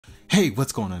Hey,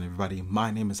 what's going on everybody?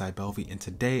 My name is iBelvy and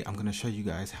today I'm going to show you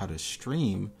guys how to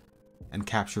stream and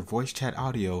capture voice chat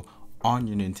audio on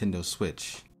your Nintendo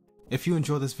Switch. If you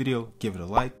enjoy this video, give it a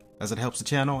like as it helps the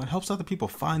channel and helps other people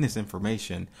find this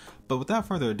information. But without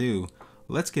further ado,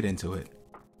 let's get into it.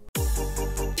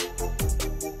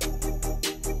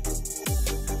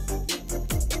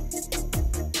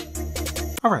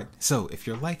 Alright, so if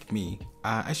you're like me,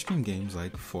 I stream games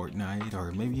like Fortnite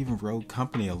or maybe even Rogue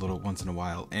Company a little once in a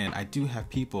while, and I do have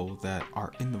people that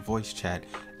are in the voice chat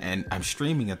and I'm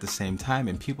streaming at the same time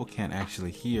and people can't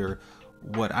actually hear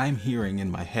what I'm hearing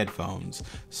in my headphones.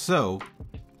 So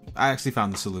I actually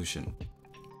found the solution.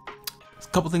 A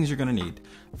couple things you're going to need.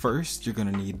 First, you're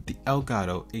going to need the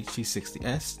Elgato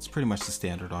HD60S. It's pretty much the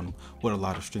standard on what a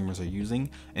lot of streamers are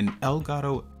using. An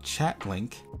Elgato Chat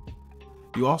link.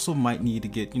 You also might need to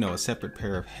get, a separate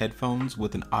pair of headphones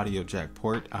with an audio jack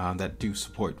port that do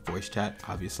support voice chat,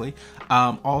 obviously.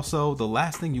 Also, the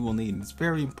last thing you will need, and it's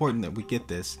very important that we get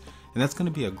this, and that's going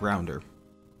to be a grounder.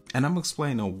 And I'm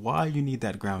explaining why you need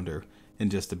that grounder in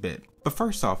just a bit. But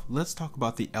first off, let's talk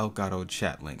about the Elgato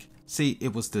Chat link. See,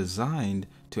 it was designed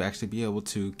to actually be able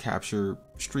to capture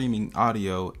streaming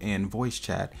audio and voice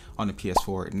chat on the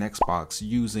PS4 and Xbox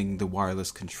using the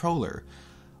wireless controller.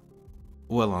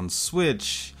 Well, on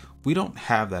Switch, we don't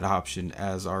have that option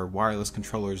as our wireless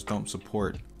controllers don't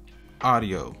support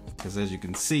audio, because as you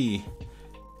can see,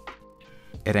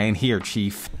 it ain't here,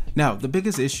 chief. Now, the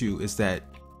biggest issue is that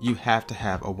you have to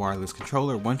have a wireless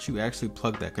controller. Once you actually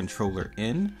plug that controller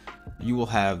in, you will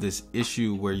have this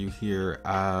issue where you hear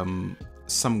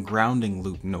some grounding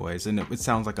loop noise, and it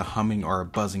sounds like a humming or a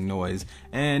buzzing noise,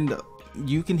 and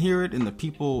you can hear it, and the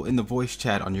people in the voice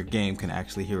chat on your game can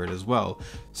actually hear it as well.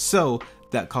 So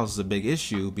that causes a big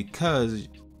issue because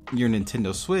your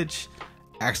Nintendo Switch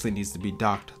actually needs to be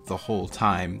docked the whole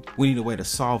time. We need a way to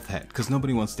solve that because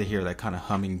nobody wants to hear that kind of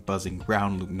humming, buzzing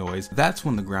ground loop noise. That's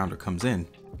when the grounder comes in.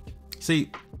 See,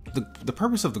 the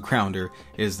purpose of the grounder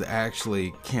is to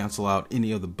actually cancel out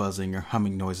any of the buzzing or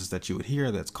humming noises that you would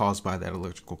hear that's caused by that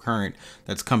electrical current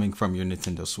that's coming from your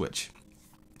Nintendo Switch.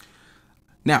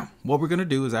 Now, what we're going to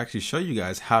do is actually show you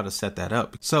guys how to set that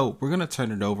up. So we're going to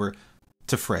turn it over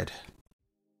to Fred.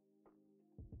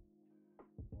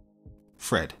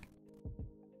 Fred,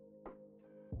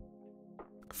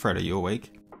 are you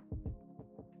awake?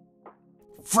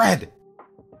 Fred!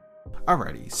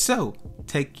 Alrighty, so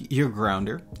take your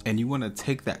grounder and you want to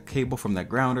take that cable from that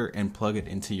grounder and plug it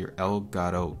into your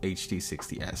Elgato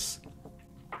HD60S.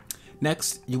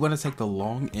 Next, you want to take the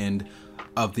long end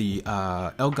of the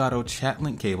Elgato Chat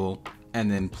link cable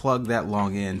and then plug that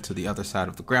long end to the other side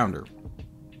of the grounder.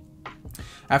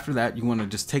 After that, you want to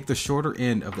just take the shorter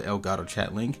end of the Elgato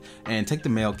Chat link and take the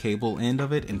male cable end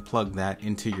of it and plug that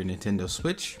into your Nintendo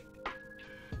Switch.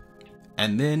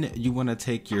 And then you want to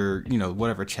take your,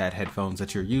 whatever chat headphones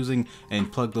that you're using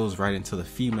and plug those right into the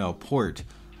female port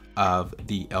of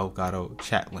the Elgato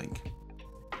Chat link.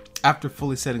 After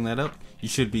fully setting that up, you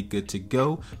should be good to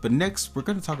go. But next, we're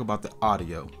going to talk about the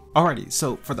audio. Alrighty,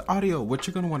 so for the audio, what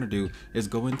you're going to want to do is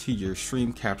go into your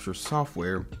stream capture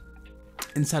software.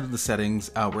 Inside of the settings,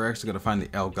 we're actually going to find the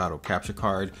Elgato capture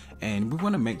card, and we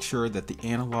want to make sure that the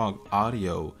analog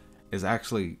audio is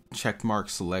actually checkmark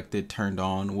selected, turned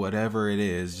on, whatever it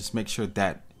is. Just make sure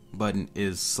that button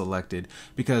is selected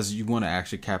because you want to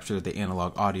actually capture the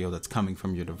analog audio that's coming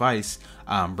from your device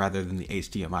rather than the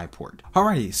HDMI port.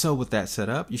 Alrighty, so with that set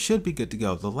up, you should be good to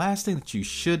go. The last thing that you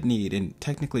should need, and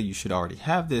technically you should already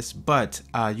have this, but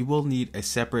you will need a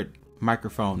separate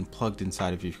microphone plugged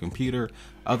inside of your computer.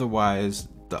 Otherwise,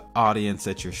 the audience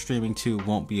that you're streaming to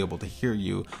won't be able to hear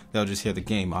you. They'll just hear the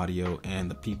game audio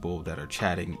and the people that are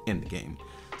chatting in the game.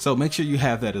 So make sure you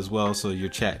have that as well so your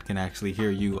chat can actually hear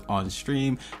you on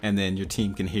stream and then your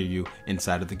team can hear you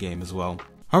inside of the game as well.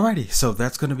 Alrighty, so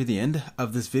that's going to be the end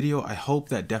of this video. I hope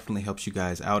that definitely helps you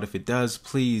guys out. If it does,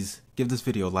 please give this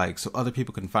video a like so other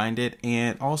people can find it.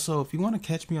 And also, if you want to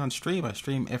catch me on stream, I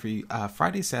stream every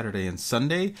Friday, Saturday, and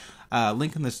Sunday.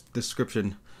 Link in the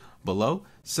description below.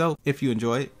 So if you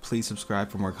enjoy it, please subscribe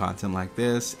for more content like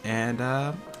this. And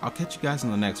I'll catch you guys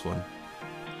in the next one.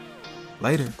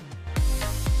 Later.